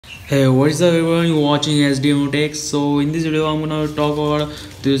Hey, what is up everyone, you're watching SDMOTech. So in this video I'm gonna talk about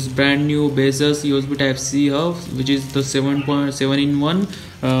this brand new Baseus USB Type-C hub, which is the 7.7-in-1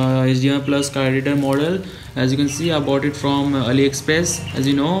 HDMI plus card reader model. As you can see, I bought it from AliExpress, as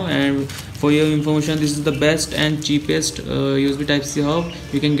you know, and for your information, this is the best and cheapest USB Type-C hub.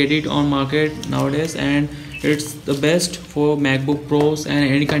 You can get it on market nowadays, and it's the best for MacBook Pros and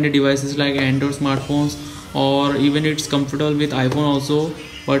any kind of devices like Android smartphones, or even it's comfortable with iPhone also.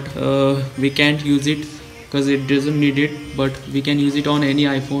 But we can't use it because it doesn't need it, but we can use it on any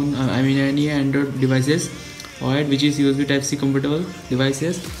iPhone, any Android devices, alright, which is USB Type-C compatible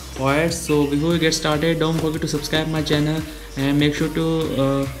devices. Alright, so before we get started, don't forget to subscribe my channel and make sure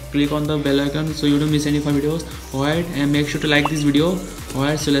to click on the bell icon so you don't miss any of my videos. Alright, and make sure to like this video.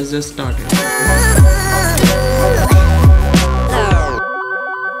 Alright, so let's just start it.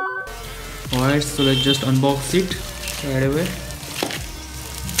 Alright, so let's just unbox it right away.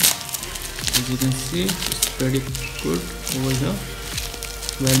 As you can see, it's pretty good over here,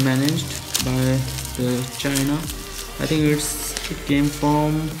 well managed by the China. I think it came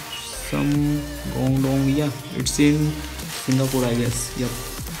from some Guangdong, yeah, it's in Singapore, I guess. Yep.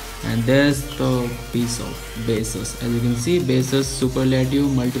 And there's the piece of Baseus. As you can see, Baseus superlative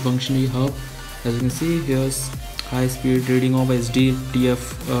multifunctional hub. As you can see, here's high speed reading of SD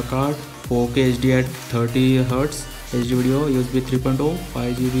TF card, 4K HD at 30 Hz HD video, USB 3.0,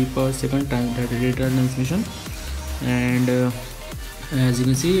 5 GB per second data transmission, and as you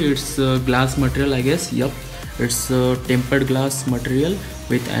can see, it's glass material, I guess. Yep, it's tempered glass material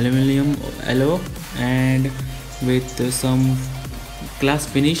with aluminum alloy and with some glass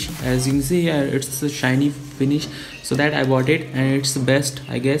finish. As you can see here, it's a shiny finish, so that I bought it, and it's the best,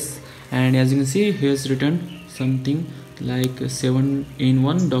 I guess. And as you can see, here's written something like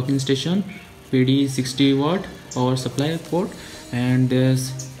 7-in-1 docking station, PD 60-watt power supply port, and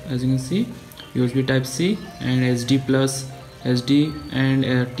there's, as you can see, USB Type-C and SD plus SD and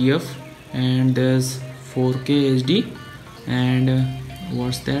TF, and there's 4K HD, and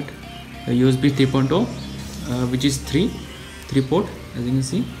what's that, USB 3.0, which is 3 port. As you can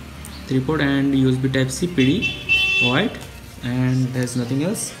see, 3 port and USB Type-C PD. Alright, and there's nothing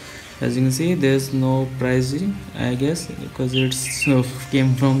else. As you can see, there's no pricing, I guess, because it's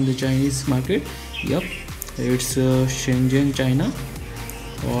came from the Chinese market. Yep, it's Shenzhen, China.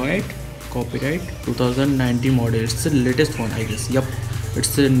 Alright, copyright 2019 model. It's the latest one, I guess. Yep,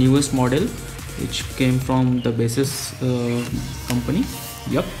 it's the newest model which came from the Baseus company.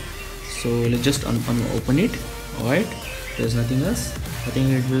 Yep, so let's just open it. Alright, there's nothing else. I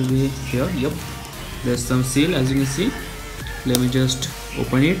think it will be here. Yep, there's some seal, as you can see. Let me just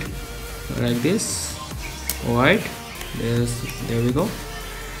open it like this. Alright, there we go.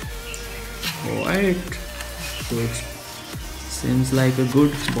 Alright, so it seems like a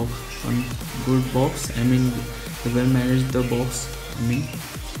good box. I mean, the well managed the box.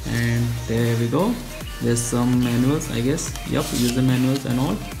 And there we go. There's some manuals, I guess. Yep, user manuals and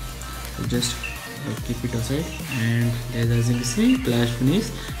all. So just keep it aside. And as you can see, flash finish.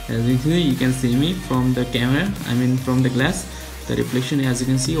 As you can see, you can see me from the camera. From the glass, the reflection, as you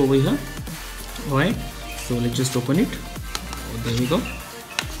can see over here. Alright, so let's just open it. There we go.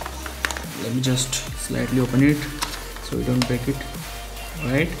 Let me just slightly open it so we don't break it.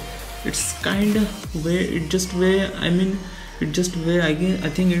 Alright, it's kind of I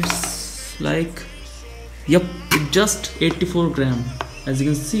think it's like, yep, it just 84 gram. As you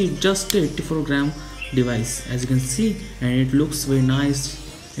can see, it's just 84 gram device, as you can see, and it looks very nice.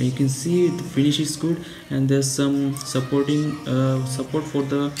 And you can see the finish is good, and there's some support for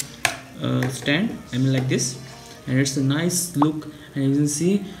the stand, like this, and it's a nice look. And you can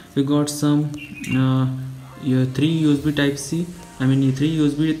see we got some 3 USB Type-C, 3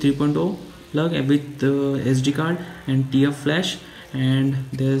 USB 3.0 plug with the SD card and TF flash, and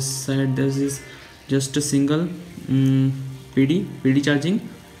this is just a single PD charging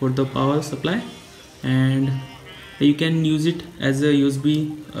for the power supply, and you can use it as a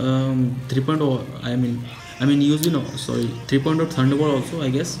USB 3.0, USB, no, sorry, 3.0 Thunderbolt also, I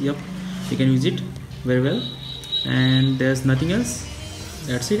guess. Yep, you can use it very well. And there's nothing else,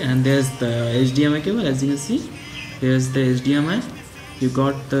 that's it. And there's the HDMI cable, as you can see. Here's the HDMI. You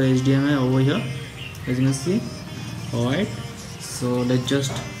got the HDMI over here, as you can see. Alright, so let's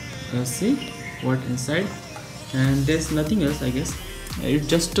just see what inside. And there's nothing else, I guess. It's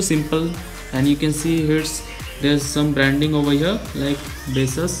just a simple, and you can see there's some branding over here like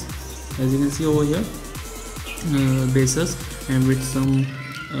Baseus, as you can see over here, Baseus, and with some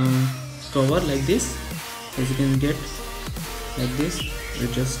cover like this, as you can get like this,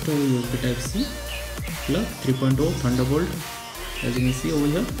 with just a USB Type-C plug, 3.0 Thunderbolt, as you can see over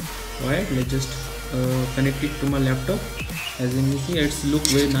here. Alright, let's just connect it to my laptop. As you can see, it's look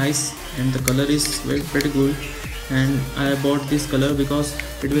very nice and the color is pretty good, and I bought this color because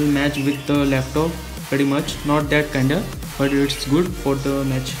it will match with the laptop pretty much. Not that kinda, but it's good for the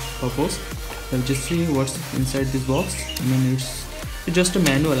match purpose. Let's just see what's inside this box. I mean, it's just a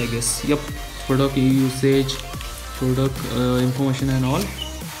manual, I guess. Yep, product usage, product information and all.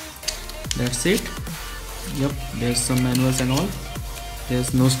 That's it. Yep, there's some manuals and all.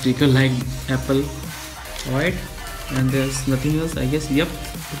 There's no sticker like Apple. Alright, and there's nothing else, I guess. Yep,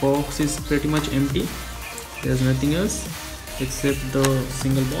 the box is pretty much empty. There's nothing else except the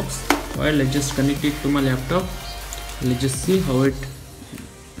single box. Alright, let's just connect it to my laptop. Let's just see how it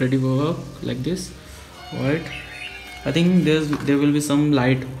pretty work like this. Alright, I think there will be some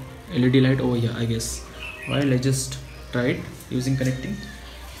light, LED light over here, I guess. Alright, let's just try it using connecting.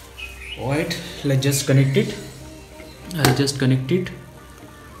 Alright, let's just connect it. I'll just connect it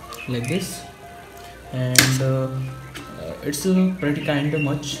like this, and it's pretty kind of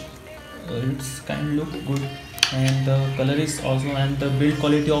much. It's kind of look good, and the color is also, and the build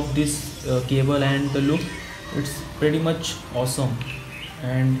quality of this cable and the look, it's pretty much awesome.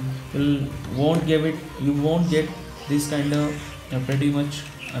 And you won't get this kind of pretty much,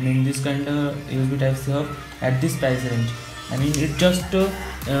 I mean, this kind of USB Type-C hub at this price range. I mean, it just you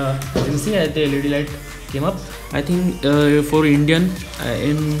can see as the LED light came up. I think for Indian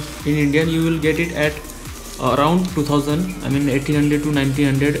in Indian you will get it at around 2000, I mean 1800 to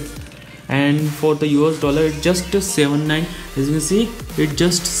 1900, and for the US dollar it's just 79. As you can see, it's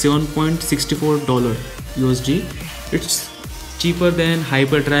just $7.64 USD. It's cheaper than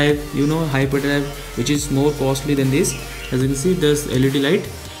Hyperdrive, you know, Hyperdrive, which is more costly than this. As you can see, there's LED light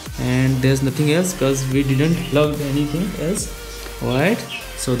and there's nothing else because we didn't plug anything else. Alright,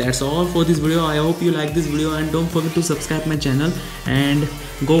 so that's all for this video. I hope you like this video, and don't forget to subscribe my channel and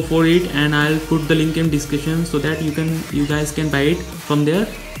go for it, and I'll put the link in description so that you guys can buy it from there.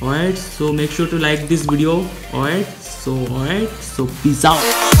 Alright, so make sure to like this video. Alright, so peace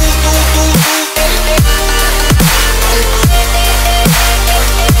out.